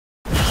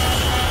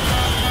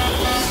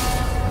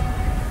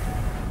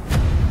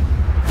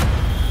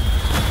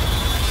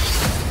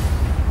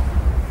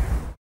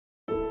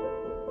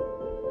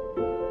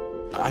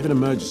have an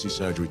emergency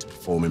surgery to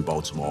perform in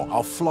Baltimore.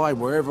 I'll fly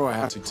wherever I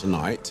have to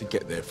tonight to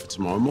get there for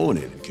tomorrow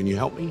morning. Can you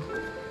help me?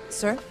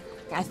 Sir,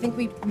 I think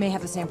we may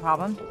have the same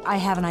problem. I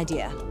have an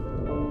idea.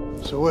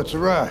 So what's the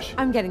rush?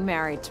 I'm getting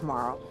married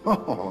tomorrow.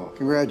 Oh,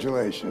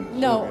 congratulations.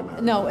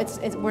 No, it's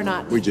we're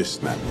not. We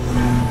just met.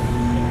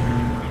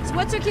 So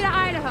what took you to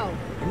Idaho?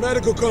 A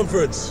medical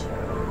conference.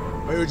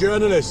 Are you a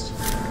journalist?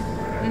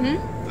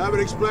 Mm-hmm. That would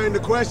explain the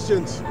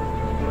questions.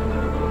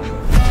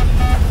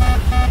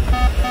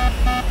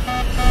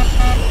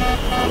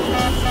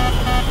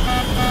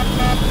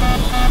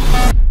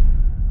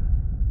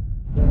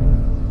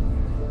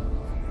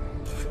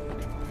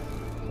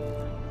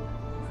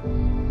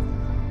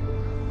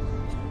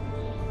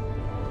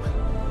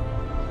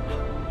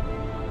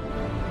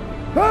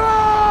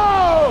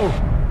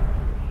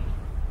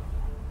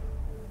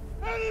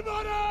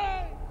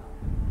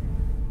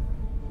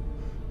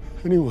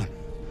 Anyone?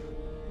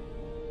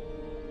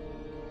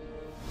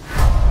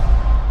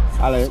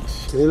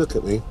 Alex, can you look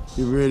at me?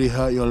 You really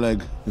hurt your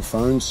leg. Your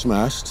phone's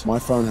smashed. My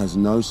phone has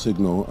no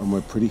signal, and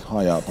we're pretty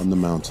high up on the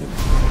mountain.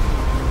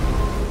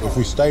 If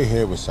we stay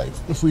here, we're safe.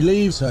 If we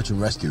leave search and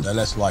rescue, they're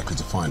less likely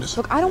to find us.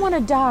 Look, I don't want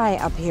to die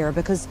up here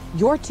because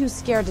you're too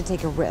scared to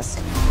take a risk.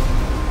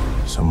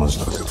 Someone's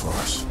looking for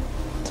us.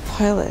 The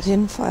pilot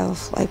didn't file a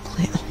flight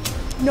plan.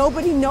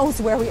 Nobody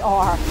knows where we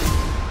are.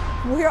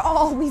 We're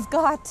all we've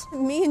got,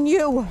 me and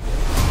you.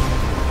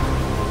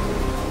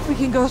 We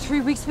can go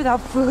 3 weeks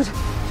without food,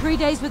 3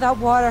 days without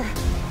water,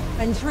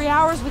 and 3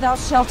 hours without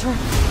shelter.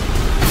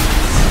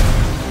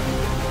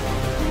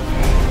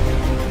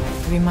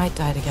 We might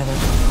die together,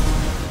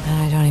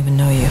 and I don't even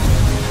know you.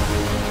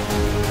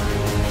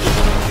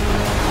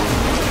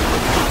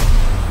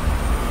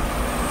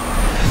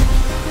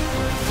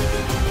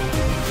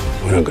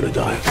 We're not gonna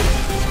die.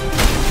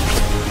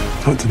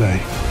 Not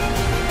today.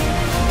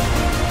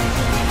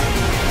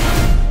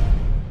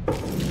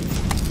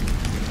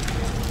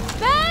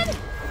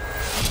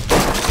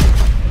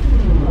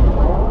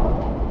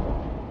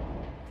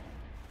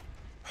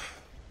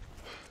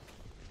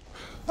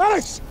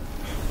 Alex!